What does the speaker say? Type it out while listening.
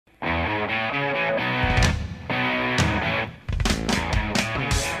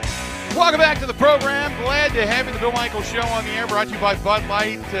Welcome back to the program. Glad to have you, the Bill Michaels Show on the air, brought to you by Bud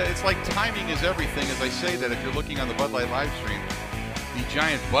Light. It's like timing is everything, as I say that if you're looking on the Bud Light live stream. The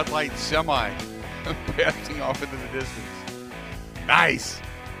giant Bud Light semi passing off into the distance. Nice.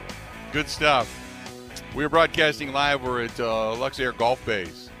 Good stuff. We're broadcasting live. We're at Luxair Golf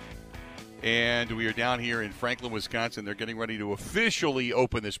Bays. And we are down here in Franklin, Wisconsin. They're getting ready to officially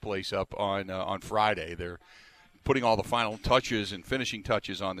open this place up on Friday. They're putting all the final touches and finishing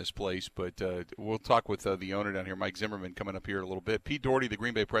touches on this place. But we'll talk with the owner down here, Mike Zimmerman, coming up here in a little bit. Pete Dougherty, the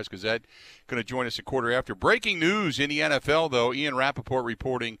Green Bay Press-Gazette, going to join us a quarter after. Breaking news in the NFL, though. Ian Rappaport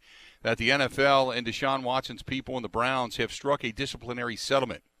reporting that the NFL and Deshaun Watson's people and the Browns have struck a disciplinary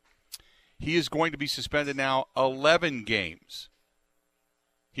settlement. He is going to be suspended now 11 games.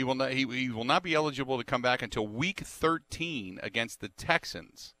 He will not be eligible to come back until Week 13 against the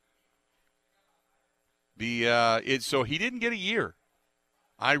Texans. So he didn't get a year.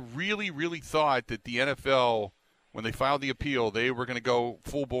 I really, really thought that the NFL, when they filed the appeal, they were going to go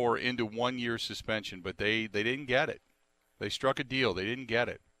full bore into 1 year suspension, but they didn't get it. They struck a deal. They didn't get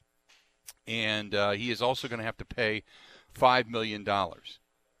it. And he is also going to have to pay $5 million.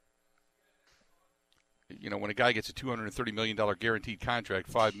 You know, when a guy gets a $230 million guaranteed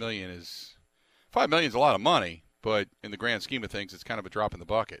contract, $5 million is a lot of money, but in the grand scheme of things, it's kind of a drop in the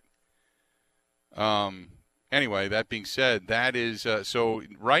bucket. Anyway, that being said, that is so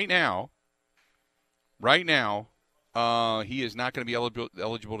right now, he is not going to be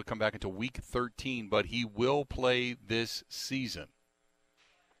eligible to come back until Week 13, but he will play this season.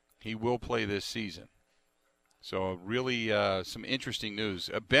 So really some interesting news.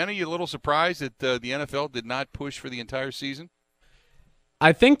 Ben, are you a little surprised that the NFL did not push for the entire season?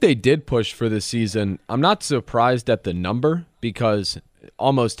 I think they did push for the season. I'm not surprised at the number because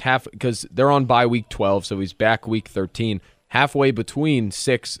because they're on bye week 12, so he's back week 13. Halfway between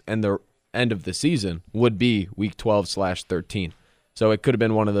 6 and the end of the season would be week 12/13. So it could have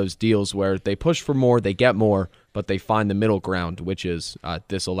been one of those deals where they push for more, they get more, but they find the middle ground, which is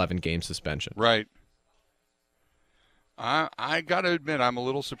this 11-game suspension. Right. I got to admit, I'm a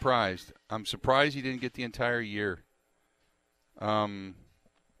little surprised. I'm surprised he didn't get the entire year. Yeah,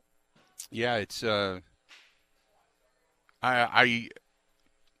 it's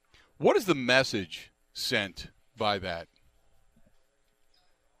what is the message sent by that?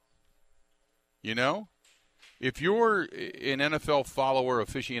 You know, if you're an NFL follower,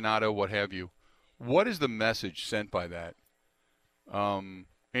 aficionado, what have you, what is the message sent by that? And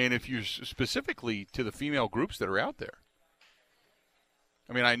if you're specifically to the female groups that are out there.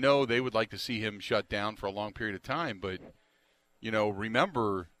 I mean, I know they would like to see him shut down for a long period of time, but, you know,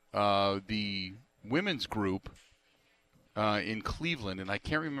 remember the women's group in Cleveland, and I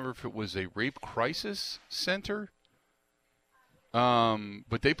can't remember if it was a rape crisis center,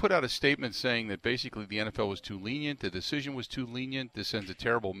 but they put out a statement saying that basically the NFL was too lenient, the decision was too lenient, this sends a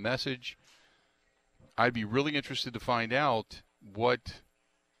terrible message. I'd be really interested to find out what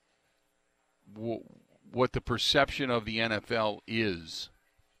the perception of the NFL is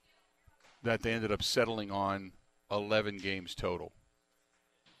that they ended up settling on 11 games total.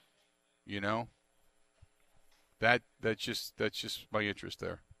 You know? That's just my interest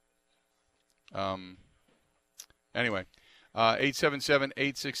there. Anyway,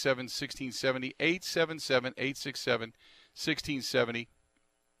 877-867-1670, 877-867-1670.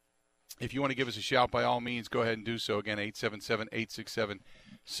 If you want to give us a shout, by all means, go ahead and do so. Again,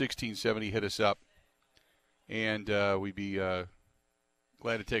 877-867-1670. Hit us up, and we'd be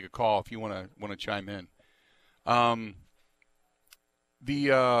glad to take a call if you want to chime in.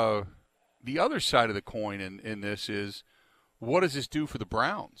 The other side of the coin in this is, what does this do for the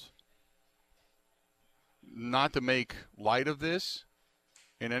Browns? Not to make light of this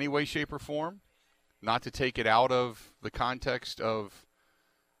in any way, shape, or form, not to take it out of the context of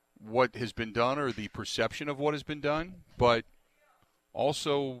what has been done or the perception of what has been done, but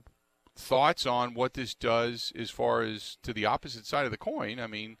also thoughts on what this does as far as to the opposite side of the coin. I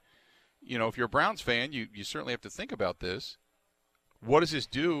mean, you know, if you're a Browns fan, you certainly have to think about this. What does this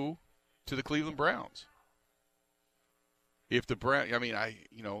do to the Cleveland Browns? If the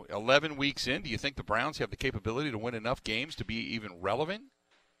 11 weeks in, do you think the Browns have the capability to win enough games to be even relevant?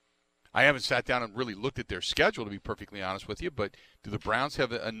 I haven't sat down and really looked at their schedule, to be perfectly honest with you, but do the Browns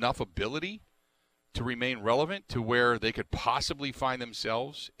have enough ability to remain relevant to where they could possibly find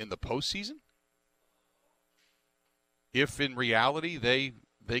themselves in the postseason? If in reality they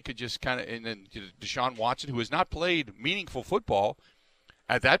could just kind of, and then Deshaun Watson, who has not played meaningful football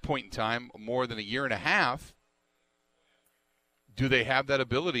at that point in time more than a year and a half, do they have that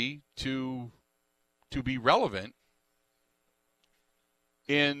ability to be relevant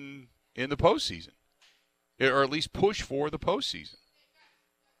in in the postseason, or at least push for the postseason.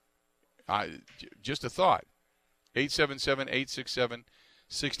 Just a thought.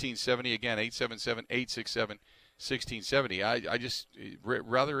 877-867-1670. Again, 877-867-1670. I just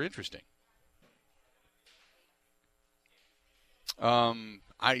rather interesting. You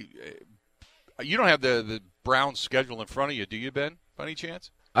don't have the Browns schedule in front of you, do you, Ben? By any chance?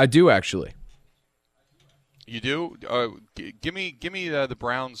 I do, actually. You do? Give me the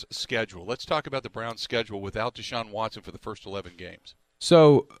Browns schedule. Let's talk about the Browns schedule without Deshaun Watson for the first 11 games.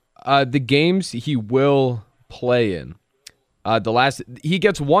 So the games he will play in, he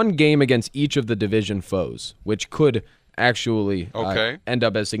gets one game against each of the division foes, which could actually end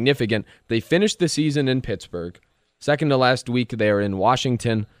up as significant. They finished the season in Pittsburgh. Second to last week, they are in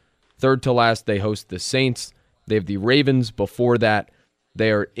Washington. Third to last, they host the Saints. They have the Ravens before that.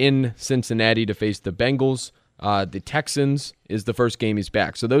 They are in Cincinnati to face the Bengals. The Texans is the first game he's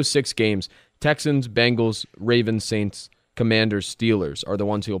back. So those 6 games, Texans, Bengals, Ravens, Saints, Commanders, Steelers are the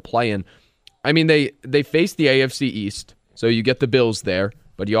ones he'll play in. I mean, they face the AFC East, so you get the Bills there,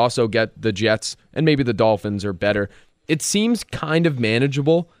 but you also get the Jets, and maybe the Dolphins are better. It seems kind of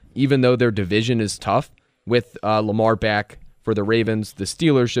manageable, even though their division is tough, with Lamar back for the Ravens. The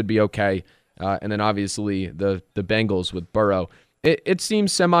Steelers should be okay, and then obviously the Bengals with Burrow. It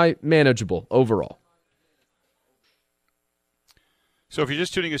seems semi-manageable overall. So if you're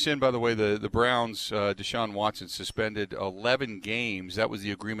just tuning us in, by the way, the Browns, Deshaun Watson suspended 11 games. That was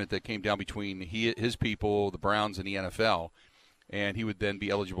the agreement that came down between his people, the Browns, and the NFL. And he would then be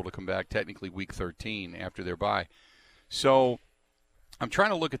eligible to come back technically week 13 after their bye. So I'm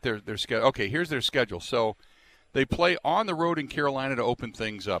trying to look at their schedule. Okay, here's their schedule. So they play on the road in Carolina to open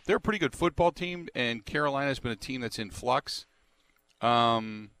things up. They're a pretty good football team, and Carolina's been a team that's in flux.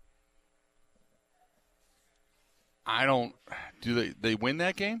 Do they win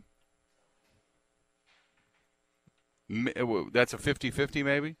that game? That's a 50-50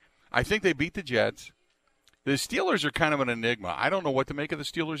 maybe. I think they beat the Jets. The Steelers are kind of an enigma. I don't know what to make of the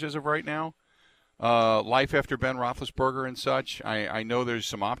Steelers as of right now. Life after Ben Roethlisberger and such. I know there's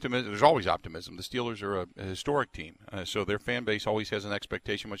some optimism. There's always optimism. The Steelers are a historic team, so their fan base always has an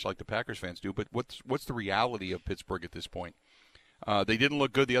expectation, much like the Packers fans do. But what's the reality of Pittsburgh at this point? They didn't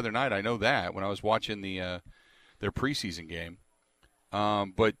look good the other night. I know that when I was watching their preseason game.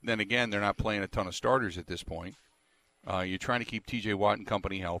 But then again, they're not playing a ton of starters at this point. You're trying to keep T.J. Watt and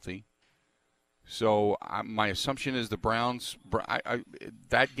company healthy. So my assumption is the Browns.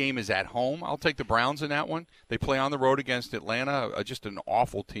 That game is at home. I'll take the Browns in that one. They play on the road against Atlanta, just an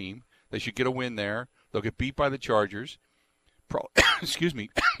awful team. They should get a win there. They'll get beat by the Chargers. Excuse me.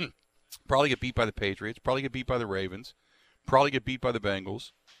 Probably get beat by the Patriots. Probably get beat by the Ravens. Probably get beat by the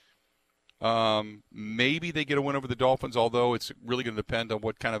Bengals. Maybe they get a win over the Dolphins, although it's really going to depend on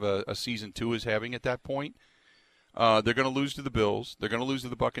what kind of a season 2 is having at that point. They're going to lose to the Bills. They're going to lose to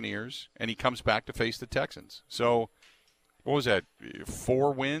the Buccaneers. And he comes back to face the Texans. So, what was that?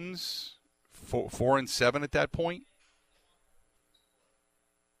 4 wins? 4-7 at that point?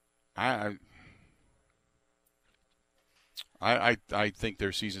 I think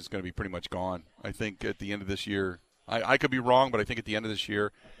their season's going to be pretty much gone. I think at the end of this year, I could be wrong, but I think at the end of this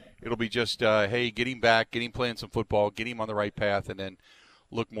year, it'll be just, hey, get him back, get him playing some football, get him on the right path, and then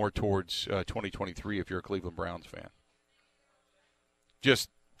look more towards 2023 if you're a Cleveland Browns fan. Just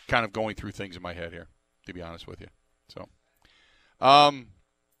kind of going through things in my head here, to be honest with you. So,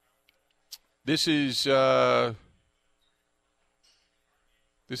 this is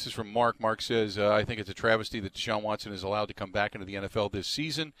from Mark. Mark says, I think it's a travesty that Deshaun Watson is allowed to come back into the NFL this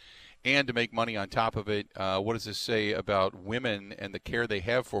season and to make money on top of it. What does this say about women and the care they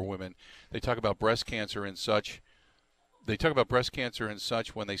have for women? They talk about breast cancer and such. When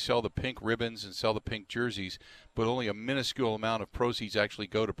they sell the pink ribbons and sell the pink jerseys, but only a minuscule amount of proceeds actually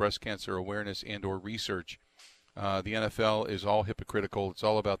go to breast cancer awareness and or research. The NFL is all hypocritical. It's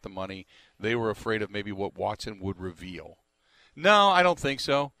all about the money. They were afraid of maybe what Watson would reveal. No, I don't think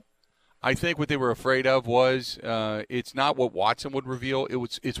so. I think what they were afraid of was it's not what Watson would reveal.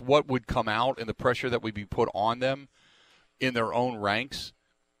 It's what would come out and the pressure that would be put on them in their own ranks,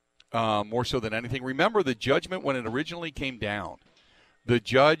 more so than anything. Remember the judgment when it originally came down. The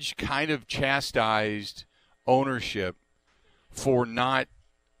judge kind of chastised ownership for not,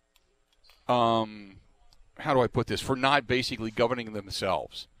 how do I put this, for not basically governing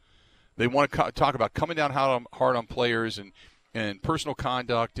themselves. They want to talk about coming down hard on players and personal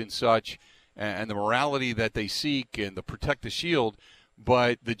conduct and such, and the morality that they seek and the protect the shield.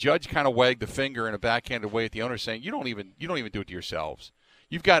 But the judge kind of wagged the finger in a backhanded way at the owner, saying, "You don't even do it to yourselves.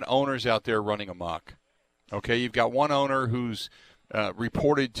 You've got owners out there running amok. Okay, you've got one owner who's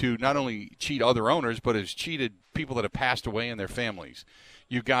reported to not only cheat other owners, but has cheated people that have passed away and their families.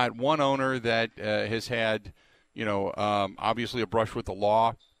 You've got one owner that has had, obviously a brush with the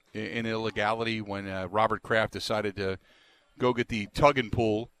law in illegality when Robert Kraft decided to go get the tug and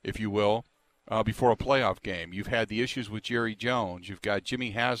pull, if you will, before a playoff game. You've had the issues with Jerry Jones. You've got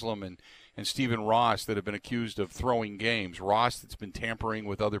Jimmy Haslam and Stephen Ross that have been accused of throwing games. Ross that's been tampering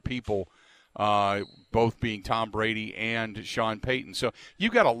with other people, both being Tom Brady and Sean Payton. So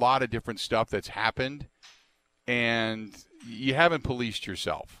you've got a lot of different stuff that's happened, and you haven't policed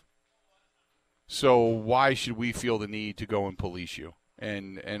yourself. So why should we feel the need to go and police you?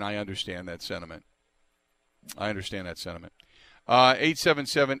 And I understand that sentiment.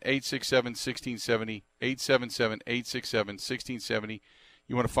 877-867-1670, 877-867-1670.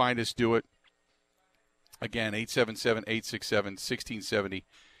 You want to find us, do it. Again, 877-867-1670.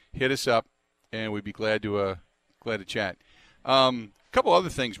 Hit us up, and we'd be glad to chat. A couple other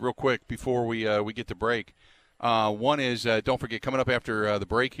things real quick before we get to break. One is, don't forget, coming up after the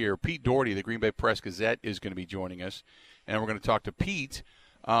break here, Pete Dougherty, the Green Bay Press-Gazette, is going to be joining us, and we're going to talk to Pete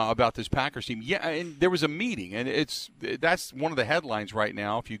about this Packers team. Yeah, and there was a meeting, and that's one of the headlines right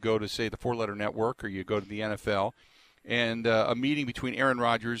now. If you go to, say, the Four Letter Network or you go to the NFL, and a meeting between Aaron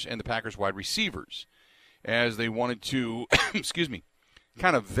Rodgers and the Packers wide receivers, as they wanted to,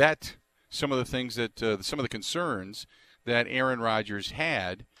 kind of vet some of the things that some of the concerns that Aaron Rodgers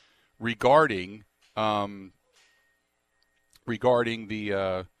had regarding the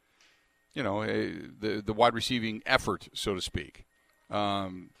the wide receiving effort, so to speak.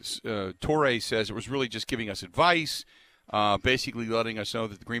 Torre says it was really just giving us advice, basically letting us know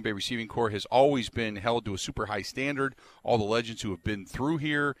that the Green Bay receiving corps has always been held to a super high standard. All the legends who have been through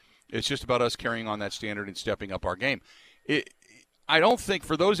here, it's just about us carrying on that standard and stepping up our game. I don't think,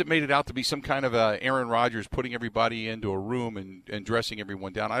 for those that made it out to be some kind of Aaron Rodgers putting everybody into a room and dressing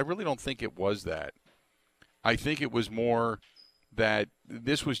everyone down, I really don't think it was that. I think it was more that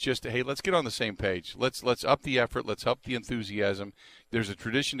this was just, hey, let's get on the same page. Let's up the effort. Let's up the enthusiasm. There's a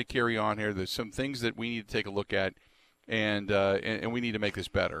tradition to carry on here. There's some things that we need to take a look at, and we need to make this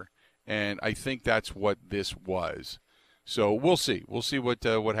better. And I think that's what this was. So we'll see. We'll see what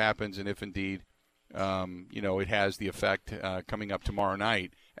happens, and if indeed, it has the effect coming up tomorrow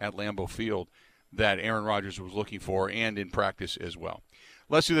night at Lambeau Field that Aaron Rodgers was looking for, and in practice as well.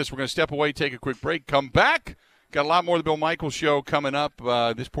 Let's do this. We're going to step away, take a quick break, come back. Got a lot more of the Bill Michaels Show coming up.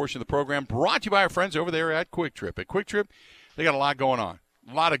 This portion of the program brought to you by our friends over there at Quick Trip. At Quick Trip, they got a lot going on.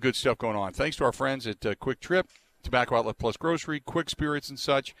 A lot of good stuff going on. Thanks to our friends at Quick Trip, Tobacco Outlet Plus Grocery, Quick Spirits and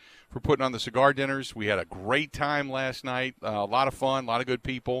such, for putting on the cigar dinners. We had a great time last night. A lot of fun, a lot of good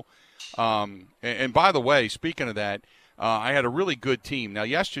people. And by the way, speaking of that, I had a really good team. Now,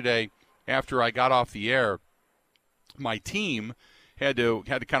 yesterday, after I got off the air, my team had to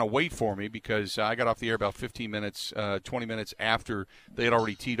kind of wait for me because I got off the air about 15 minutes, 20 minutes after they had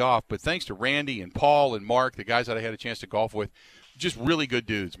already teed off. But thanks to Randy and Paul and Mark, the guys that I had a chance to golf with, just really good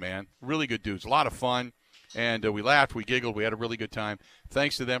dudes, man. Really good dudes. A lot of fun. And we laughed, we giggled, we had a really good time.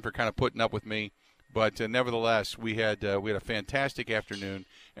 Thanks to them for kind of putting up with me. But nevertheless, we had a fantastic afternoon.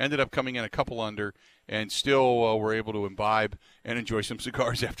 Ended up coming in a couple under, and still were able to imbibe and enjoy some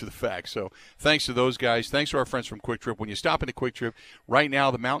cigars after the fact. So thanks to those guys. Thanks to our friends from Quick Trip. When you stop into Quick Trip, right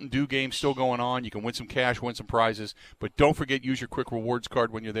now the Mountain Dew game's still going on. You can win some cash, win some prizes. But don't forget, use your Quick Rewards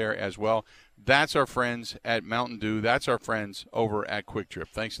card when you're there as well. That's our friends at Mountain Dew. That's our friends over at Quick Trip.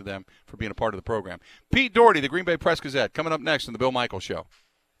 Thanks to them for being a part of the program. Pete Dougherty, the Green Bay Press-Gazette, coming up next on the Bill Michaels Show.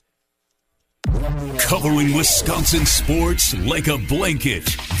 Covering Wisconsin sports like a blanket.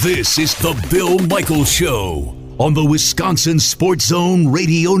 This is the Bill Michaels Show on the Wisconsin Sports Zone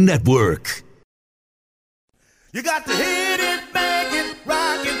Radio Network. You got to hit it, bang it,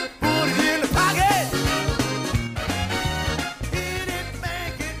 rock it, put it in the pocket. Hit it,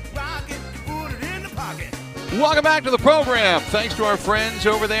 bang it, rock it, put it in the pocket. Welcome back to the program. Thanks to our friends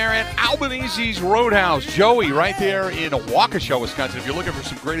over there at Albanese's Roadhouse. Joey, right there in Waukesha, Wisconsin. If you're looking for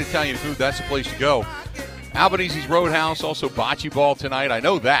some great Italian food, that's the place to go. Albanese's Roadhouse, also bocce ball tonight. I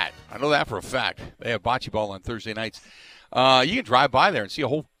know that for a fact. They have bocce ball on Thursday nights. You can drive by there and see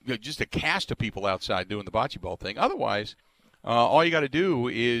just a cast of people outside doing the bocce ball thing. Otherwise, all you got to do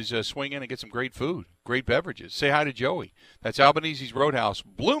is swing in and get some great food, great beverages. Say hi to Joey. That's Albanese's Roadhouse,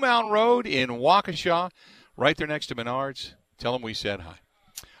 Blue Mountain Road in Waukesha, right there next to Menards. Tell them we said hi.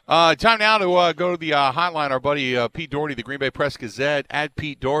 Time now to go to the hotline. Our buddy Pete Dougherty, the Green Bay Press-Gazette, at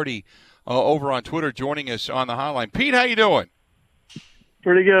Pete Dougherty, over on Twitter, joining us on the hotline. Pete, how you doing?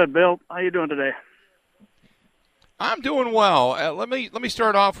 Pretty good, Bill. How you doing today? I'm doing well. Let me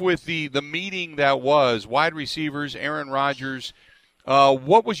start off with the meeting that was wide receivers, Aaron Rodgers,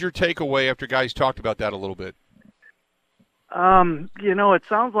 What was your takeaway after guys talked about that a little bit? It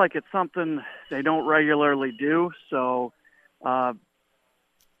sounds like it's something they don't regularly do. So, it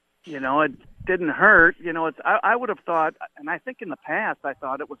didn't hurt. I would have thought, and I think in the past I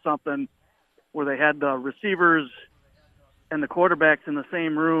thought it was something where they had the receivers and the quarterbacks in the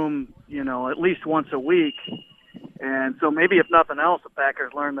same room, at least once a week. And so maybe if nothing else, the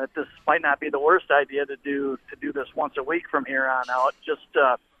Packers learned that this might not be the worst idea to do this once a week from here on out, just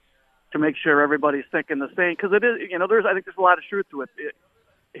to make sure everybody's thinking the same. Because it is, I think there's a lot of truth to it.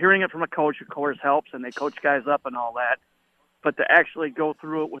 Hearing it from a coach, of course, helps, and they coach guys up and all that. But to actually go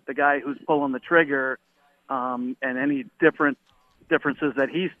through it with the guy who's pulling the trigger, and any differences that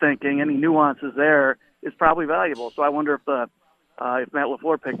he's thinking, any nuances there, is probably valuable. So I wonder if Matt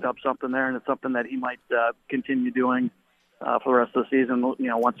LaFleur picked up something there, and it's something that he might continue doing for the rest of the season,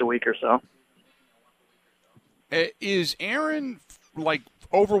 once a week or so. Is Aaron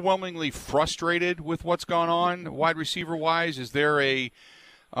overwhelmingly frustrated with what's gone on wide receiver wise? Is there a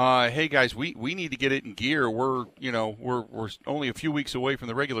hey guys, we need to get it in gear. We're only a few weeks away from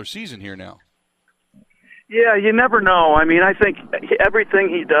the regular season here now. Yeah, you never know. I mean, I think everything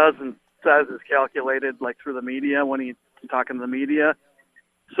he does and says is calculated, through the media when he's talking to the media.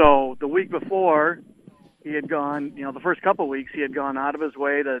 So the week before, he had gone, the first couple of weeks, he had gone out of his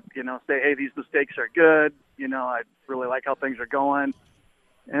way to, say, hey, these mistakes are good. I really like how things are going.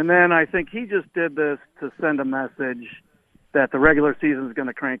 And then I think he just did this to send a message that the regular season is going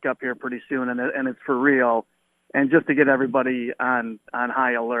to crank up here pretty soon, and it's for real, and just to get everybody on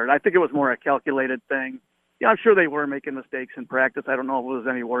high alert. I think it was more a calculated thing. Yeah, I'm sure they were making mistakes in practice. I don't know if it was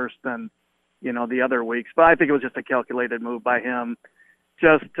any worse than, the other weeks, but I think it was just a calculated move by him,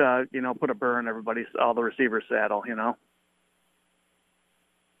 just put a burr in all the receivers' saddle.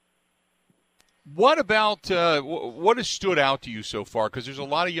 What about what has stood out to you so far? Because there's a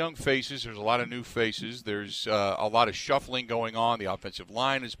lot of young faces, there's a lot of new faces, there's a lot of shuffling going on. The offensive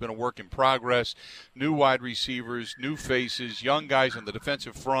line has been a work in progress. New wide receivers, new faces, young guys on the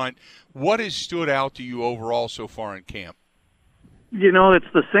defensive front. What has stood out to you overall so far in camp? It's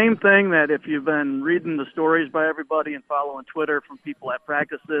the same thing that if you've been reading the stories by everybody and following Twitter from people at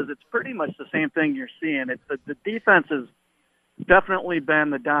practices, it's pretty much the same thing you're seeing. It's the defense has definitely been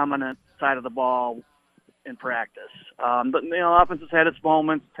the dominant side of the ball in practice. But offense has had its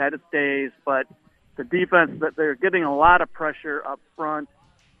moments, it's had its days, but the defense, that they're getting a lot of pressure up front.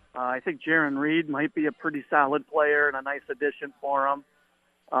 I think Jaron Reed might be a pretty solid player and a nice addition for them.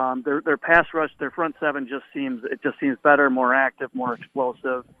 Their pass rush, their front seven just seems better, more active, more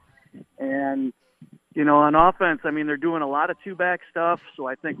explosive. And, on offense, I mean, they're doing a lot of two-back stuff, so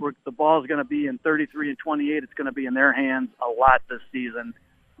I think the ball's going to be in 33 and 28. It's going to be in their hands a lot this season,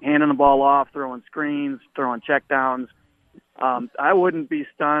 handing the ball off, throwing screens, throwing checkdowns. I wouldn't be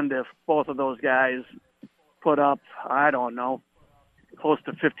stunned if both of those guys put up, I don't know, close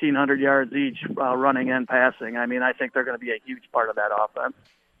to 1,500 yards each running and passing. I mean, I think they're going to be a huge part of that offense.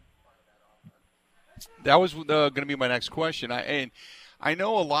 That was going to be my next question. I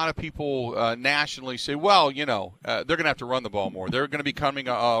know a lot of people nationally say, well, they're going to have to run the ball more. They're going to be becoming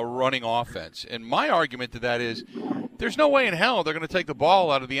a running offense. And my argument to that is there's no way in hell they're going to take the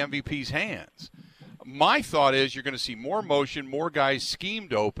ball out of the MVP's hands. My thought is you're going to see more motion, more guys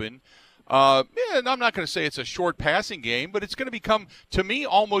schemed open. And I'm not going to say it's a short passing game, but it's going to become, to me,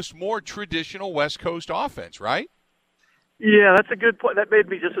 almost more traditional West Coast offense, right? Yeah, that's a good point. That made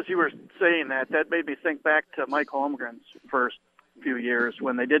me, just as you were saying that made me think back to Mike Holmgren's first few years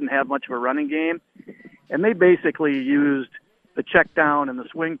when they didn't have much of a running game, and they basically used the check down and the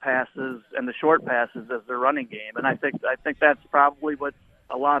swing passes and the short passes as their running game. And I think that's probably what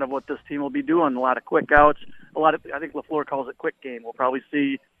a lot of what this team will be doing. A lot of quick outs. I think LaFleur calls it quick game. We'll probably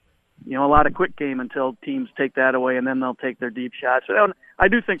see, a lot of quick game until teams take that away, and then they'll take their deep shots. So I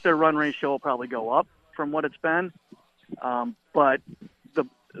do think their run ratio will probably go up from what it's been. But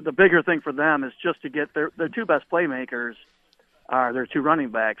the bigger thing for them is just to get their two best playmakers are their two running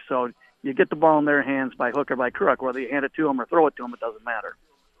backs. So you get the ball in their hands by hook or by crook, whether you hand it to them or throw it to them, it doesn't matter.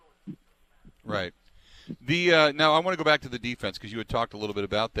 Right. Now I want to go back to the defense because you had talked a little bit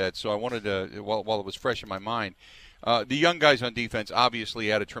about that. So I wanted to, while it was fresh in my mind, the young guys on defense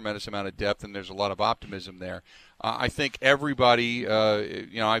obviously add a tremendous amount of depth, and there's a lot of optimism there. I think everybody,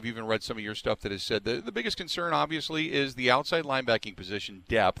 I've even read some of your stuff that has said the biggest concern, obviously, is the outside linebacking position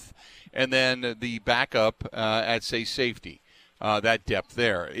depth, and then the backup at, say, safety, that depth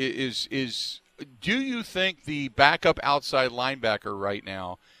there. Do you think the backup outside linebacker right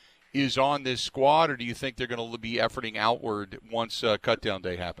now is on this squad, or do you think they're going to be efforting outward once cutdown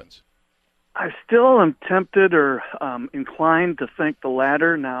day happens? I still am tempted or inclined to think the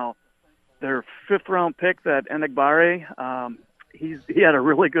latter. Now, their fifth-round pick, that Enigbare, he had a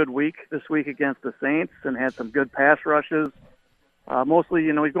really good week this week against the Saints and had some good pass rushes. Mostly,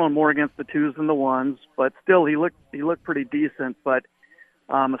 he's going more against the twos than the ones, but still he looked pretty decent. But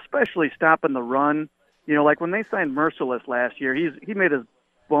especially stopping the run, like when they signed Merciless last year, he made his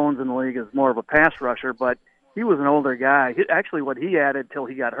bones in the league as more of a pass rusher, but he was an older guy. Actually, what he added till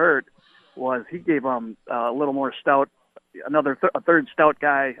he got hurt was he gave him a little more stout, a third stout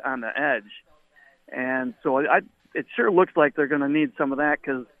guy on the edge. And so it sure looks like they're going to need some of that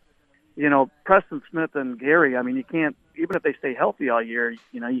because, Preston Smith and Gary, I mean, you can't, even if they stay healthy all year,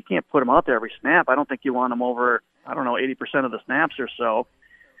 you can't put them out there every snap. I don't think you want them over, 80% of the snaps or so.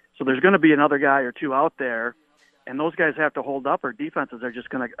 So there's going to be another guy or two out there, and those guys have to hold up or defenses are just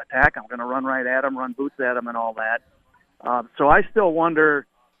going to attack them, going to run right at them, run boots at them and all that. So I still wonder,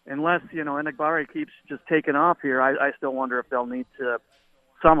 unless, Enigbare keeps just taking off here, I still wonder if they'll need to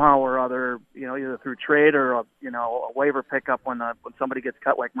somehow or other, either through trade or, a waiver pickup when somebody gets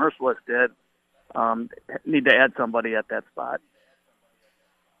cut like Merciless did, need to add somebody at that spot.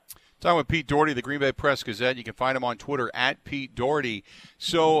 Talking with Pete Dougherty, the Green Bay Press-Gazette. You can find him on Twitter at Pete Dougherty.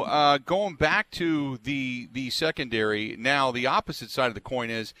 So going back to the secondary, now the opposite side of the coin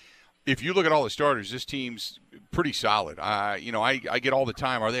is, if you look at all the starters, this team's pretty solid. I get all the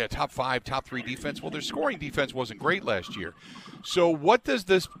time, are they a top 5, top 3 defense? Well, their scoring defense wasn't great last year. So what does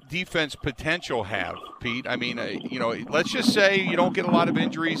this defense potential have, Pete? I mean, let's just say you don't get a lot of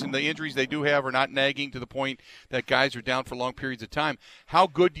injuries, and the injuries they do have are not nagging to the point that guys are down for long periods of time. How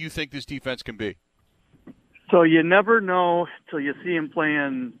good do you think this defense can be? So you never know till you see him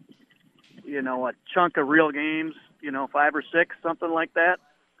playing, a chunk of real games, 5 or 6, something like that.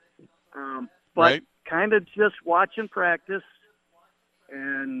 But right. Kind of just watching practice,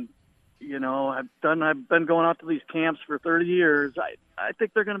 and I've been going out to these camps for 30 years. I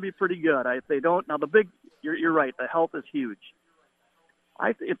think they're going to be pretty good. If they don't, now you're right, the health is huge.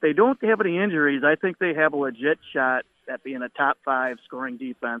 If they don't have any injuries, I think they have a legit shot at being a top 5 scoring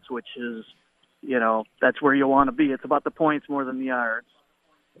defense, which is, that's where you want to be. It's about the points more than the yards.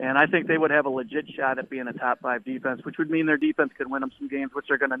 And I think they would have a legit shot at being a top 5 defense, which would mean their defense could win them some games, which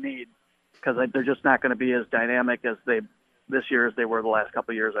they're going to need, because they're just not going to be as dynamic as this year as they were the last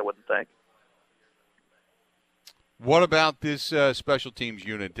couple of years, I wouldn't think. What about this special teams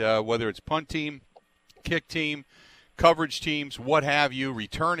unit, whether it's punt team, kick team, coverage teams, what have you,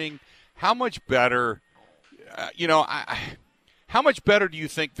 returning? How much better, how much better do you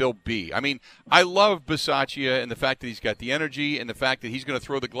think they'll be? I mean, I love Bisaccia and the fact that he's got the energy and the fact that he's going to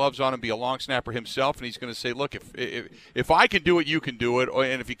throw the gloves on and be a long snapper himself, and he's going to say, look, if I can do it, you can do it,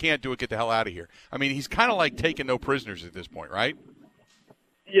 and if you can't do it, get the hell out of here. I mean, he's kind of like taking no prisoners at this point, right?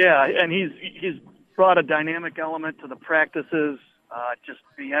 Yeah, and he's brought a dynamic element to the practices, just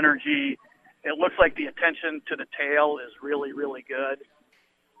the energy. It looks like the attention to detail is really, really good.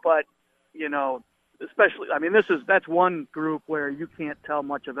 But, especially, I mean, that's one group where you can't tell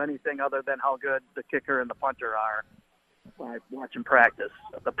much of anything other than how good the kicker and the punter are by watching practice.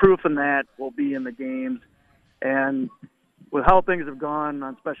 The proof in that will be in the games. And with how things have gone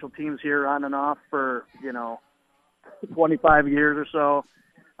on special teams here on and off for, 25 years or so,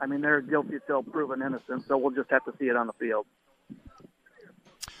 I mean, they're guilty till proven innocent, so we'll just have to see it on the field.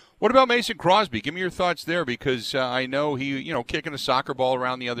 What about Mason Crosby? Give me your thoughts there, because I know he, kicking a soccer ball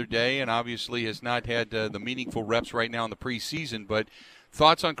around the other day, and obviously has not had the meaningful reps right now in the preseason. But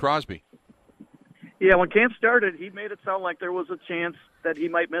thoughts on Crosby? Yeah, when camp started, he made it sound like there was a chance that he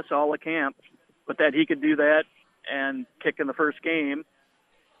might miss all of camp, but that he could do that and kick in the first game.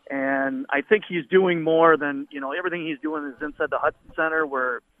 And I think he's doing more than, everything he's doing is inside the Hudson Center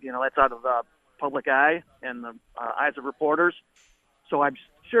where, that's out of the public eye and the eyes of reporters. So I'm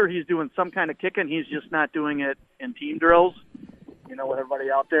sure he's doing some kind of kicking. He's just not doing it in team drills, with everybody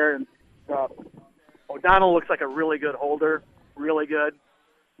out there. And O'Donnell looks like a really good holder, really good.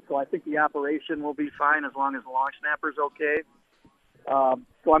 So I think the operation will be fine as long as the long snapper's okay.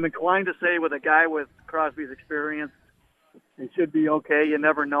 So I'm inclined to say with a guy with Crosby's experience, he should be okay. You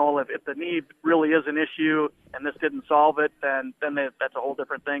never know. If the knee really is an issue and this didn't solve it, then that's a whole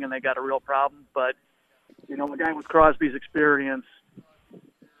different thing and they got a real problem. But, a guy with Crosby's experience,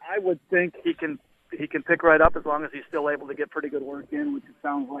 I would think he can pick right up as long as he's still able to get pretty good work in, which it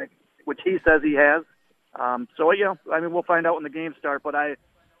sounds like, which he says he has. We'll find out when the games start. But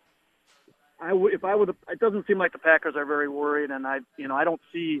it doesn't seem like the Packers are very worried, and I don't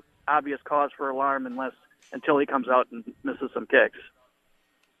see obvious cause for alarm until he comes out and misses some kicks.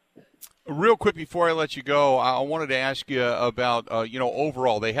 Real quick before I let you go, I wanted to ask you about,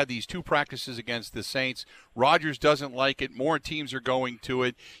 overall. They had these 2 practices against the Saints. Rodgers doesn't like it. More teams are going to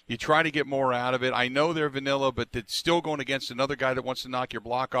it. You try to get more out of it. I know they're vanilla, but it's still going against another guy that wants to knock your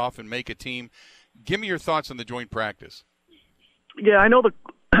block off and make a team. Give me your thoughts on the joint practice. Yeah, I know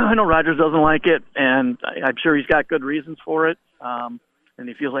I know Rodgers doesn't like it, and I'm sure he's got good reasons for it. And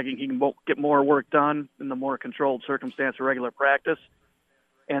he feels like he can get more work done in the more controlled circumstance of regular practice.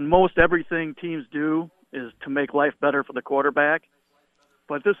 And most everything teams do is to make life better for the quarterback.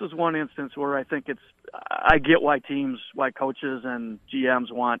 But this is one instance where I think I get why coaches and GMs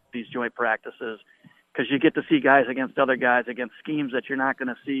want these joint practices, because you get to see guys against other guys, against schemes that you're not going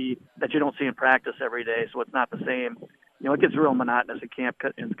to see, that you don't see in practice every day. So it's not the same. It gets real monotonous at camp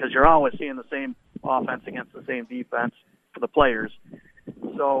because you're always seeing the same offense against the same defense for the players.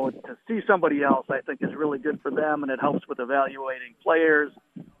 So to see somebody else, I think, is really good for them, and it helps with evaluating players.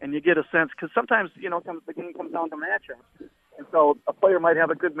 And you get a sense, because sometimes, the game comes down to matchups. And so a player might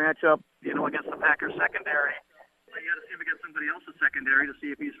have a good matchup, against the Packers secondary. But you got to see him against somebody else's secondary to see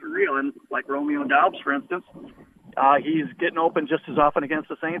if he's for real. And like Romeo Doubs, for instance, he's getting open just as often against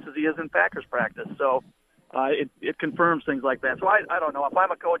the Saints as he is in Packers practice. So it confirms things like that. So I don't know. If I'm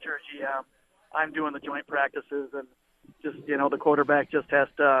a coach or a GM, I'm doing the joint practices, and just, the quarterback just has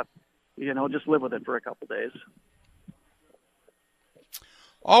to, just live with it for a couple days.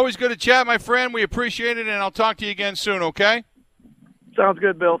 Always good to chat, my friend. We appreciate it, and I'll talk to you again soon, okay? Sounds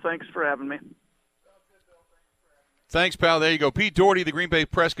good, Bill. Thanks for having me. Thanks, pal. There you go. Pete Dougherty, the Green Bay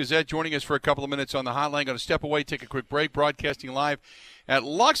Press-Gazette, joining us for a couple of minutes on the hotline. Going to step away, take a quick break, broadcasting live at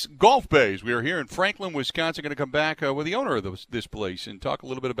Lux Golf Bays. We are here in Franklin, Wisconsin. Going to come back with the owner of this place and talk a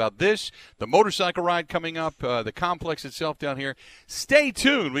little bit about this, the motorcycle ride coming up, the complex itself down here. Stay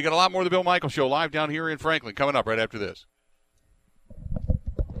tuned. We got a lot more of the Bill Michaels Show live down here in Franklin coming up right after this.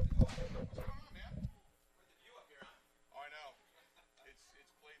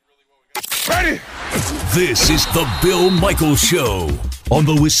 Ready? This is the Bill Michaels Show on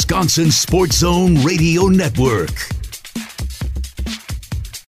the Wisconsin Sports Zone Radio Network.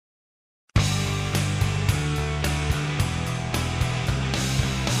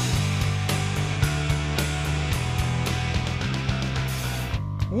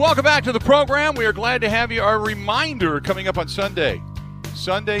 Welcome back to the program. We are glad to have you. Our reminder coming up on Sunday,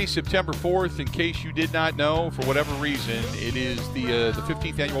 September 4th. In case you did not know, for whatever reason, it is the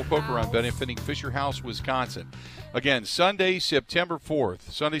 15th annual poker run benefiting Fisher House, Wisconsin. Again, Sunday, September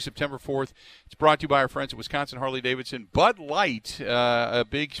 4th. It's brought to you by our friends at Wisconsin Harley-Davidson. Bud Light, a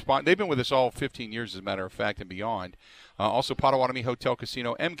big spot. They've been with us all 15 years, as a matter of fact, and beyond. Also, Potawatomi Hotel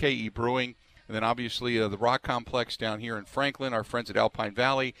Casino, MKE Brewing, and then obviously the Rock Complex down here in Franklin, our friends at Alpine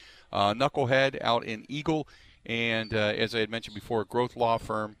Valley, Knucklehead out in Eagle, and as I had mentioned before, Growth Law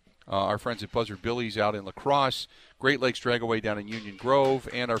Firm, our friends at Buzzard Billy's out in La Crosse, Great Lakes Dragaway down in Union Grove,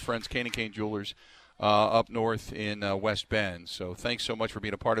 and our friends Cane & Cane Jewelers up north in West Bend. So thanks so much for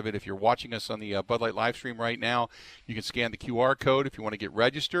being a part of it. If you're watching us on the Bud Light live stream right now, you can scan the QR code if you want to get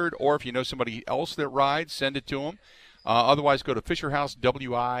registered, or if you know somebody else that rides, send it to them. Otherwise, go to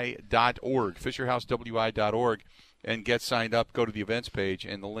FisherHouseWI.org, FisherHouseWI.org, and get signed up. Go to the events page,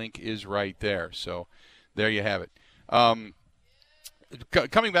 and the link is right there. So there you have it.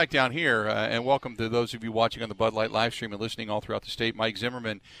 Coming back down here, and welcome to those of you watching on the Bud Light live stream and listening all throughout the state. Mike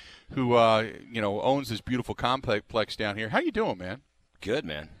Zimmerman, who owns this beautiful complex down here. How you doing, man? Good,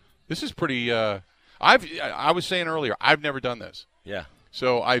 man. This is pretty. I was saying earlier, I've never done this. Yeah.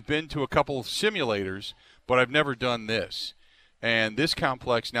 So I've been to a couple simulators, but I've never done this. And this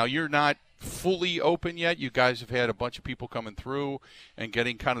complex, now you're not fully open yet. You guys have had a bunch of people coming through and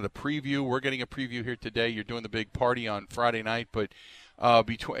getting kind of the preview. We're getting a preview here today. You're doing the big party on Friday night. But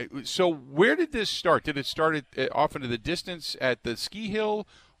so where did this start? Did it start off into the distance at the ski hill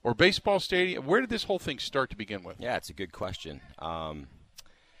or baseball stadium? Where did this whole thing start to begin with? Yeah, it's a good question.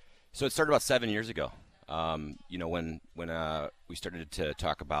 So it started about 7 years ago. When we started to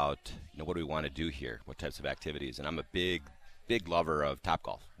talk about, what do we want to do here, what types of activities, and I'm a big lover of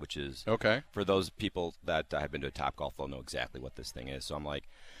Topgolf, which is okay. For those people that have been to a Topgolf, they'll know exactly what this thing is. So I'm like,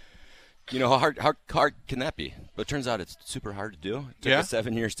 how hard can that be? But it turns out it's super hard to do. It took us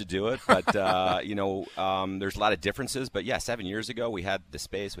 7 years to do it, but there's a lot of differences. But yeah, 7 years ago we had the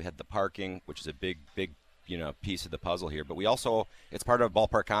space, we had the parking, which is a big piece of the puzzle here. But we also, it's part of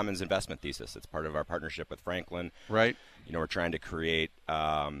Ballpark Commons investment thesis. It's part of our partnership with Franklin. Right. We're trying to create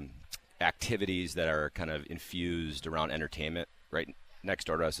activities that are kind of infused around entertainment. Right next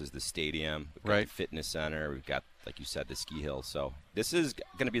door to us is the stadium. We've got the fitness center. We've got, like you said, the ski hill. So this is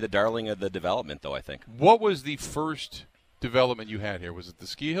going to be the darling of the development, though, I think. What was the first development you had here? Was it the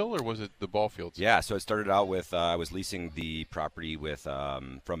ski hill or was it the ball fields? Yeah, so it started out with I was leasing the property with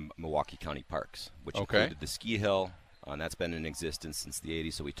from Milwaukee County Parks, which included the ski hill, and that's been in existence since the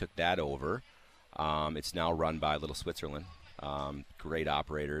 80s, so we took that over. It's now run by Little Switzerland. Great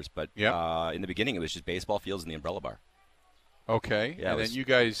operators, but in the beginning it was just baseball fields and the umbrella bar. Okay, yeah, and then you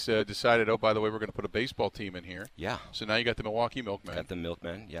guys decided, oh, by the way, we're going to put a baseball team in here. Yeah. So now you got the Milwaukee Milkmen. Got the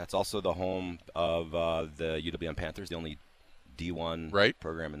Milkmen. Yeah, it's also the home of the UWM Panthers, the only D1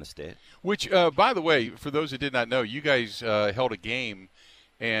 program in the state. Which, by the way, for those who did not know, you guys held a game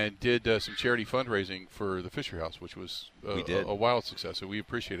and did some charity fundraising for the Fisher House, which was a wild success. So we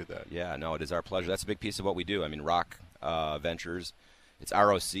appreciated that. Yeah, no, it is our pleasure. That's a big piece of what we do. I mean, Rock Ventures, it's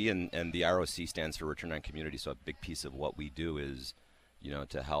ROC, and the ROC stands for Return on Community. So a big piece of what we do is,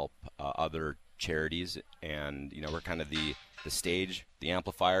 to help other charities, and we're kind of the stage, the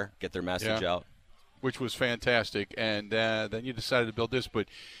amplifier, get their message out. Which was fantastic, and then you decided to build this. But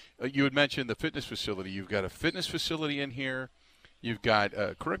you had mentioned the fitness facility. You've got a fitness facility in here. You've got,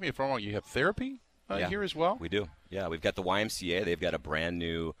 correct me if I'm wrong, you have therapy here as well? We do. Yeah, we've got the YMCA. They've got a brand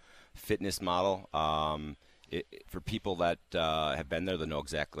new fitness model. For people that have been there, they know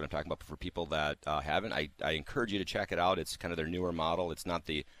exactly what I'm talking about. But for people that haven't, I encourage you to check it out. It's kind of their newer model. It's not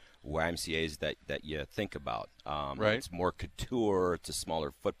the YMCA's that you think about. It's more couture. It's a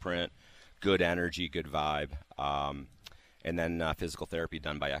smaller footprint, good energy, good vibe. And then physical therapy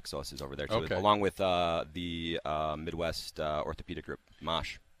done by Exos is over there, too, along with the Midwest Orthopedic Group,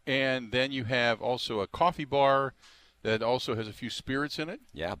 MOSH. And then you have also a coffee bar that also has a few spirits in it.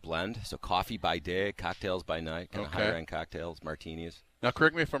 Yeah, blend. So coffee by day, cocktails by night, kind of higher-end cocktails, martinis. Now,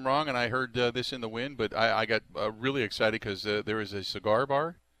 correct me if I'm wrong, and I heard this in the wind, but I got really excited because there is a cigar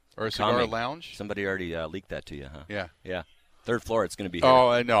bar or a cigar lounge. Somebody already leaked that to you, huh? Yeah. Yeah. Third floor, it's going to be here.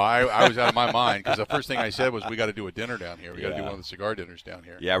 Oh, no, I was out of my mind because the first thing I said was we got to do a dinner down here. We got to do one of the cigar dinners down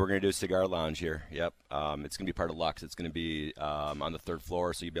here. Yeah, we're going to do a cigar lounge here. Yep. It's going to be part of Lux. It's going to be on the third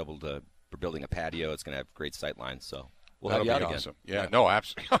floor, so you'll be able to – we're building a patio. It's going to have great sight lines, so we'll have you out awesome. again. Yeah, no,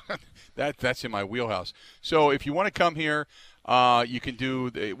 absolutely. That's in my wheelhouse. So if you want to come here, you can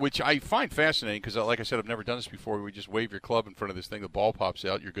do – which I find fascinating because, like I said, I've never done this before. We just wave your club in front of this thing. The ball pops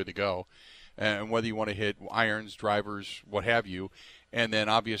out. You're good to go. And whether you want to hit irons, drivers, what have you. And then,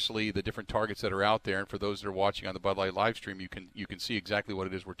 obviously, the different targets that are out there. And for those that are watching on the Bud Light live stream, you can see exactly what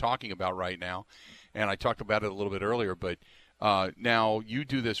it is we're talking about right now. And I talked about it a little bit earlier, but now you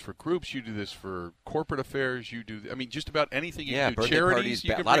do this for groups. You do this for corporate affairs. You do, just about anything you can do. Charities,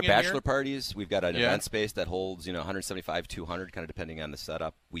 parties, a lot of bachelor parties. We've got an event space that holds, 175, 200, kind of depending on the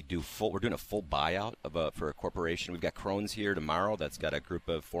setup. We're doing a full buyout for a corporation. We've got Crohn's here tomorrow. That's got a group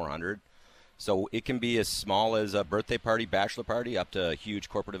of 400. So it can be as small as a birthday party, bachelor party, up to a huge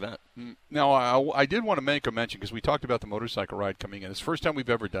corporate event. Now, I did want to make a mention because we talked about the motorcycle ride coming in. It's the first time we've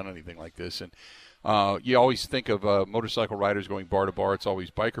ever done anything like this. And you always think of motorcycle riders going bar to bar. It's always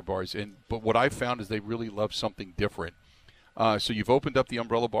biker bars. But what I've found is they really love something different. So you've opened up the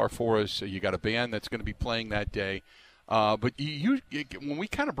Umbrella Bar for us. You got a band that's going to be playing that day. But when we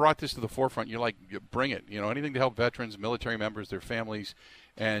kind of brought this to the forefront, you're like, bring it. Anything to help veterans, military members, their families,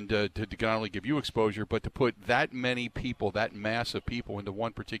 and to not only give you exposure, but to put that many people, that mass of people into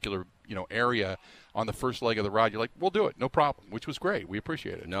one particular area on the first leg of the ride. You're like, we'll do it, no problem, which was great. We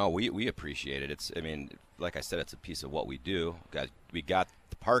appreciate it. No, we appreciate it. Like I said, it's a piece of what we do. We got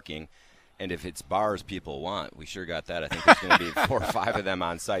the parking. And if it's bars people want, we sure got that. I think there's going to be 4 or 5 of them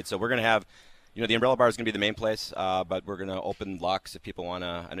on site. So we're going to have the Umbrella Bar is going to be the main place, but we're going to open Lux if people want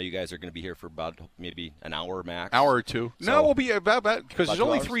to. I know you guys are going to be here for about maybe an hour max. Hour or two. So no, we'll be about because there's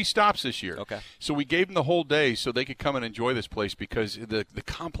only 3 stops this year. Okay. So we gave them the whole day so they could come and enjoy this place because the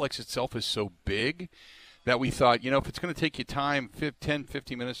complex itself is so big that we thought, if it's going to take you time, 10,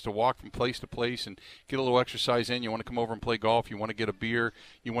 15 minutes to walk from place to place and get a little exercise in, you want to come over and play golf, you want to get a beer,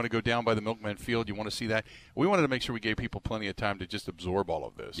 you want to go down by the Milkman Field, you want to see that. We wanted to make sure we gave people plenty of time to just absorb all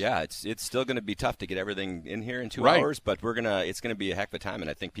of this. Yeah, it's still going to be tough to get everything in here in 2 hours, but it's going to be a heck of a time. And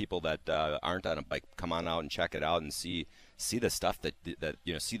I think people that aren't on a bike, come on out and check it out and see the stuff that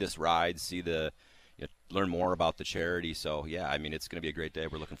see this ride, see the learn more about the charity. So, yeah, it's going to be a great day.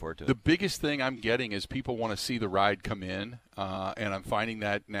 We're looking forward to it. The biggest thing I'm getting is people want to see the ride come in, and I'm finding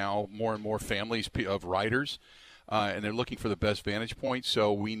that now more and more families of riders, and they're looking for the best vantage point.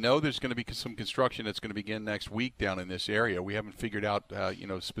 So we know there's going to be some construction that's going to begin next week down in this area. We haven't figured out,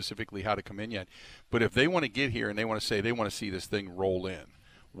 specifically how to come in yet. But if they want to get here and they want to see this thing roll in,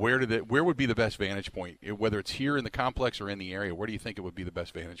 where would be the best vantage point? Whether it's here in the complex or in the area, where do you think it would be the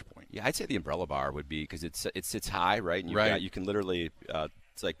best vantage point? Yeah, I'd say the Umbrella Bar would be because it sits high, right? And you can literally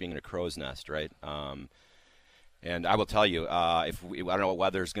it's like being in a crow's nest, right? And I will tell you, I don't know what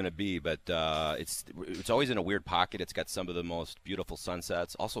weather's going to be, but it's always in a weird pocket. It's got some of the most beautiful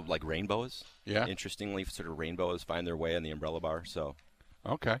sunsets, also like rainbows. Yeah. Interestingly, sort of rainbows find their way in the umbrella bar. So.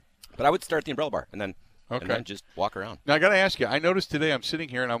 Okay. But I would start at the umbrella bar and then just walk around. Now I got to ask you. I noticed today I'm sitting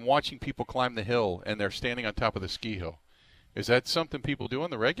here and I'm watching people climb the hill, and they're standing on top of the ski hill. Is that something people do on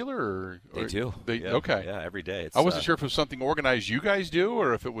the regular? Or they do. Okay. Yeah, every day. I wasn't sure if it was something organized you guys do,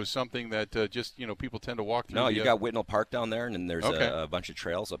 or if it was something that just people tend to walk through. No, you got Whitnall Park down there, and then there's a bunch of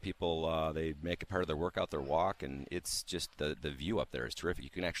trails that people they make it part of their workout, their walk, and it's just the view up there is terrific. You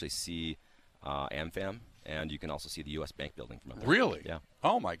can actually see AmFam, and you can also see the U.S. Bank building from up there. Really? Yeah.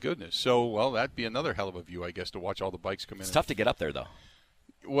 Oh my goodness. So that'd be another hell of a view, I guess, to watch all the bikes come in. It's tough to get up there, though.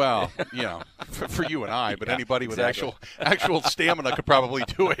 Well, for you and I, but anybody with actual stamina could probably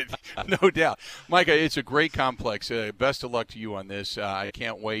do it, no doubt. Micah, it's a great complex. Best of luck to you on this. I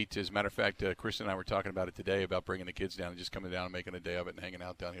can't wait. As a matter of fact, Chris and I were talking about it today about bringing the kids down and just coming down and making a day of it and hanging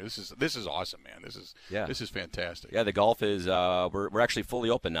out down here. This is awesome, man. This is fantastic. Yeah, the golf is we're actually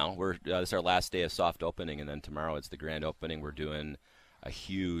fully open now. This is our last day of soft opening, and then tomorrow it's the grand opening. We're doing a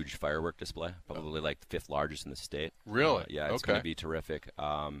huge firework display, probably like the fifth largest in the state. Really? Yeah, it's going to be terrific.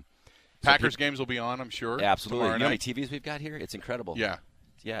 Packers games will be on, I'm sure. Absolutely. You know how many TVs we've got here? It's incredible. Yeah.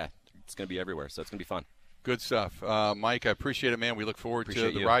 Yeah, it's going to be everywhere, so it's going to be fun. Good stuff. Mike, I appreciate it, man. We look forward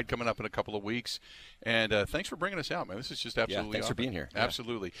to the ride coming up in a couple of weeks. And thanks for bringing us out, man. This is just absolutely thanks awesome. For being here.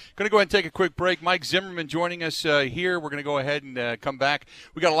 Absolutely. Yeah. Going to go ahead and take a quick break. Mike Zimmerman joining us here. We're going to go ahead and come back.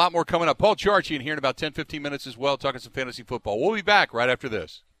 We got a lot more coming up. Paul Charchian here in about 10, 15 minutes as well, talking some fantasy football. We'll be back right after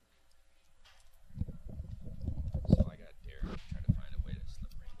this.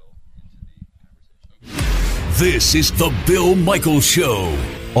 This is the Bill Michaels Show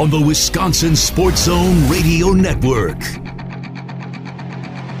on the Wisconsin Sports Zone Radio Network.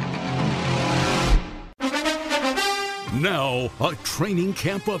 Now, a training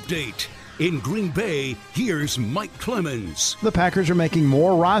camp update. In Green Bay, here's Mike Clemens. The Packers are making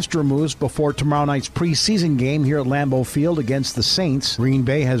more roster moves before tomorrow night's preseason game here at Lambeau Field against the Saints. Green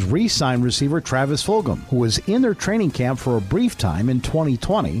Bay has re-signed receiver Travis Fulgham, who was in their training camp for a brief time in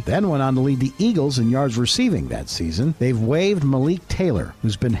 2020, then went on to lead the Eagles in yards receiving that season. They've waived Malik Taylor,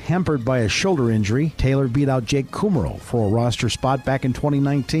 who's been hampered by a shoulder injury. Taylor beat out Jake Kumerow for a roster spot back in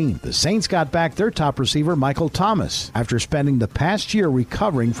 2019. The Saints got back their top receiver, Michael Thomas, after spending the past year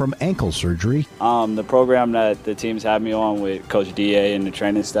recovering from ankle surgery. The program that the teams have me on with Coach D.A. and the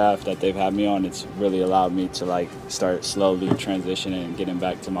training staff that they've had me on, it's really allowed me to start slowly transitioning and getting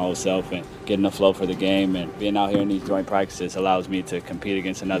back to my old self and getting the flow for the game. And being out here in these joint practices allows me to compete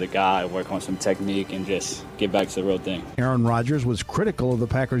against another guy, work on some technique, and just get back to the real thing. Aaron Rodgers was critical of the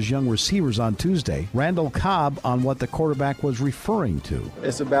Packers' young receivers on Tuesday. Randall Cobb on what the quarterback was referring to.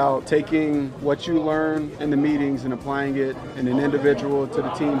 It's about taking what you learn in the meetings and applying it in an individual to the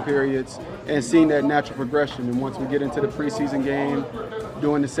team periods and seeing that natural progression. And once we get into the preseason game,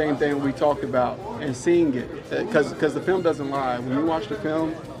 doing the same thing we talked about and seeing it. Because the film doesn't lie. When you watch the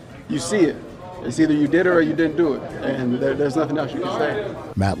film, you see it. It's either you did it or you didn't do it. And there's nothing else you can say.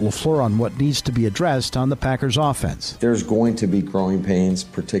 Matt LaFleur on what needs to be addressed on the Packers offense. There's going to be growing pains,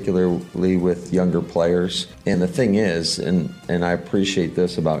 particularly with younger players. And the thing is, and I appreciate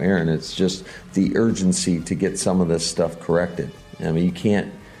this about Aaron, it's just the urgency to get some of this stuff corrected. I mean, you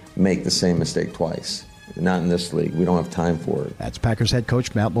can't make the same mistake twice. Not in this league. We don't have time for it. That's Packers head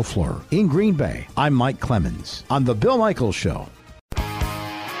coach Matt LaFleur. In Green Bay, I'm Mike Clemens on The Bill Michaels Show.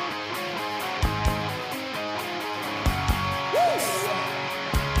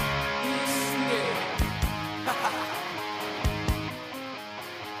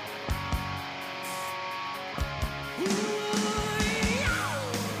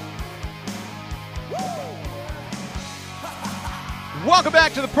 Welcome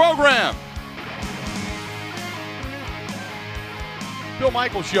back to the program. Bill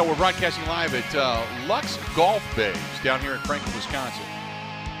Michaels Show. We're broadcasting live at Lux Golf Bays down here in Franklin, Wisconsin.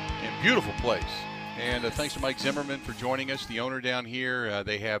 And beautiful place. And thanks to Mike Zimmerman for joining us, the owner down here.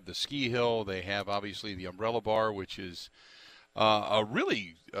 They have the ski hill. They have, obviously, the umbrella bar, which is a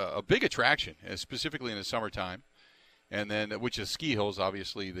really a big attraction, specifically in the summertime. And then, which is ski hills,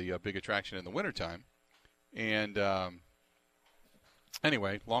 obviously, the big attraction in the wintertime. And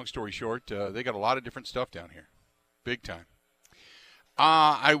anyway, long story short, they got a lot of different stuff down here. Big time.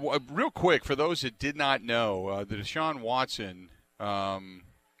 Real quick, for those that did not know, the Deshaun Watson,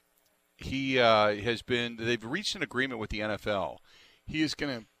 they've reached an agreement with the NFL. He is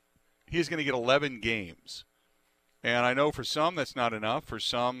going to get 11 games. And I know for some that's not enough. For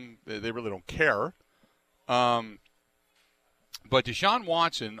some, they really don't care. But Deshaun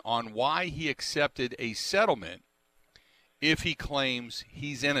Watson, on why he accepted a settlement if he claims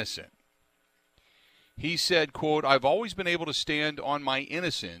he's innocent. He said, quote, "I've always been able to stand on my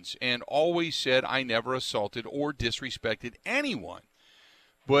innocence and always said I never assaulted or disrespected anyone.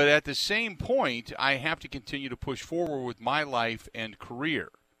 But at the same point, I have to continue to push forward with my life and career.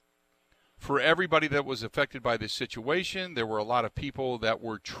 For everybody that was affected by this situation, there were a lot of people that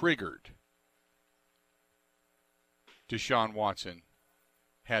were triggered," Deshaun Watson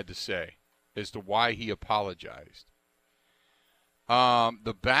had to say as to why he apologized.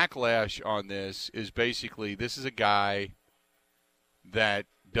 The backlash on this is basically, this is a guy that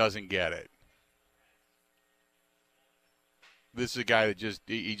doesn't get it. This is a guy that just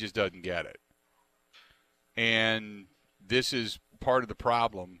doesn't get it. And this is part of the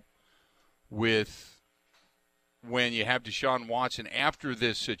problem with when you have Deshaun Watson after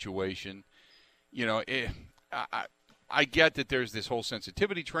this situation. You know, I get that there's this whole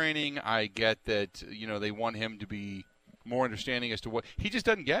sensitivity training. I get that, you know, they want him to be more understanding as to what he just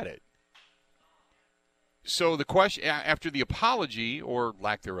doesn't get it. So the question after the apology or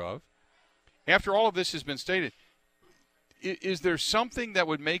lack thereof, after all of this has been stated, is there something that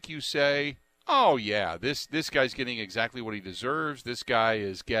would make you say, "Oh yeah, this guy's getting exactly what he deserves. This guy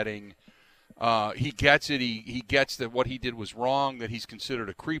is getting, he gets it. He gets that what he did was wrong. That he's considered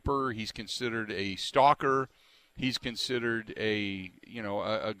a creeper. He's considered a stalker. He's considered a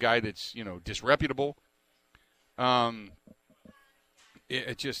guy that's disreputable."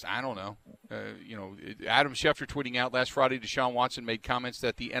 It just, I don't know. Adam Schefter tweeting out last Friday, Deshaun Watson made comments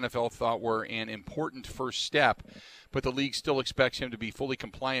that the NFL thought were an important first step, but the league still expects him to be fully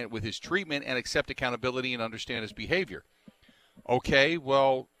compliant with his treatment and accept accountability and understand his behavior. Okay,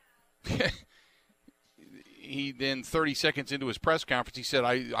 well, he then 30 seconds into his press conference, he said,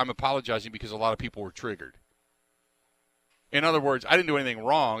 I'm apologizing because a lot of people were triggered. In other words, I didn't do anything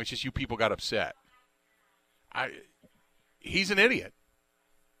wrong. It's just you people got upset. He's an idiot.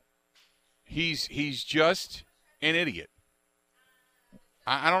 He's just an idiot.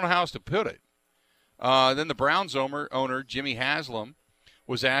 I don't know how else to put it. Then the Browns owner, Jimmy Haslam,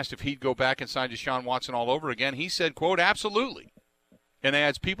 was asked if he'd go back and sign Deshaun Watson all over again. He said, quote, "Absolutely." And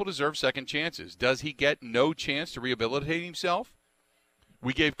adds, "People deserve second chances. Does he get no chance to rehabilitate himself?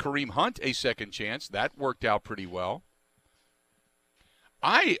 We gave Kareem Hunt a second chance. That worked out pretty well."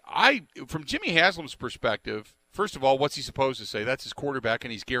 From Jimmy Haslam's perspective, first of all, what's he supposed to say? That's his quarterback,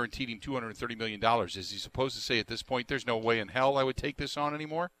 and he's guaranteed him $230 million. Is he supposed to say at this point, "There's no way in hell I would take this on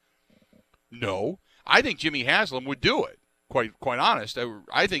anymore"? No. I think Jimmy Haslam would do it, quite honest.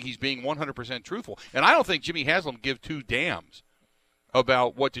 I think he's being 100% truthful. And I don't think Jimmy Haslam gives two damns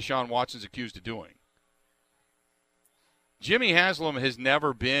about what Deshaun Watson's accused of doing. Jimmy Haslam has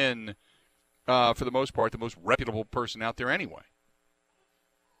never been, for the most part, the most reputable person out there anyway.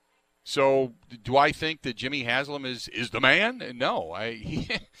 So do I think that Jimmy Haslam is the man? No.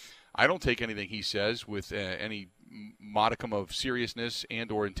 I don't take anything he says with any modicum of seriousness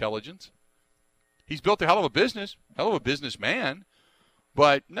and or intelligence. He's built a hell of a businessman.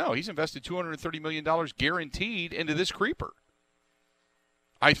 But, no, he's invested $230 million guaranteed into this creeper.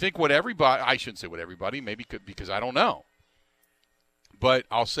 I think I shouldn't say what everybody, maybe because I don't know. But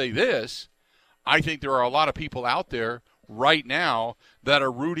I'll say this. I think there are a lot of people out there right now that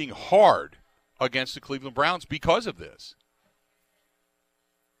are rooting hard against the Cleveland Browns because of this.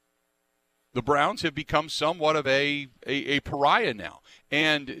 The Browns have become somewhat of a pariah now.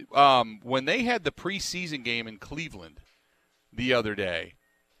 And when they had the preseason game in Cleveland the other day,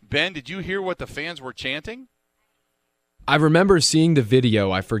 Ben, did you hear what the fans were chanting? I remember seeing the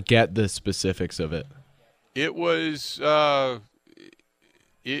video. I forget the specifics of it. It was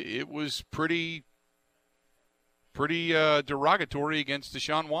it was pretty derogatory against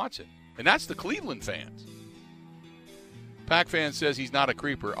Deshaun Watson. And that's the Cleveland fans. Pac fan says he's not a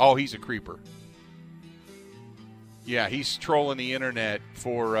creeper. Oh, he's a creeper. Yeah, he's trolling the internet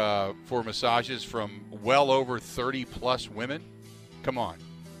for massages from well over 30-plus women. Come on.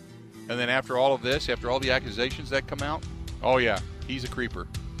 And then after all of this, after all the accusations that come out, oh, yeah, he's a creeper.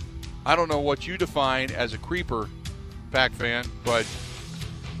 I don't know what you define as a creeper, Pac fan,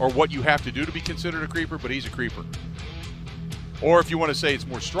 or what you have to do to be considered a creeper, but he's a creeper. Or if you want to say it's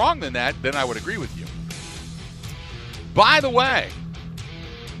more strong than that, then I would agree with you. By the way,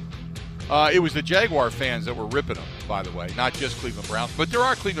 it was the Jaguar fans that were ripping him, by the way, not just Cleveland Browns. But there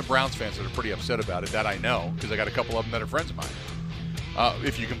are Cleveland Browns fans that are pretty upset about it, that I know, because I got a couple of them that are friends of mine,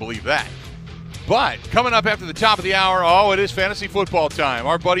 if you can believe that. But coming up after the top of the hour, it is fantasy football time.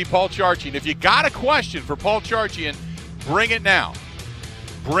 Our buddy Paul Charchian. If you got a question for Paul Charchian, bring it now.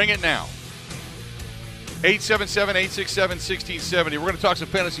 Bring it now. 877-867-1670. We're going to talk some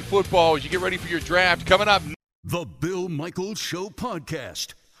fantasy football as you get ready for your draft. Coming up The Bill Michaels Show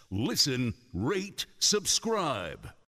podcast. Listen, rate, subscribe.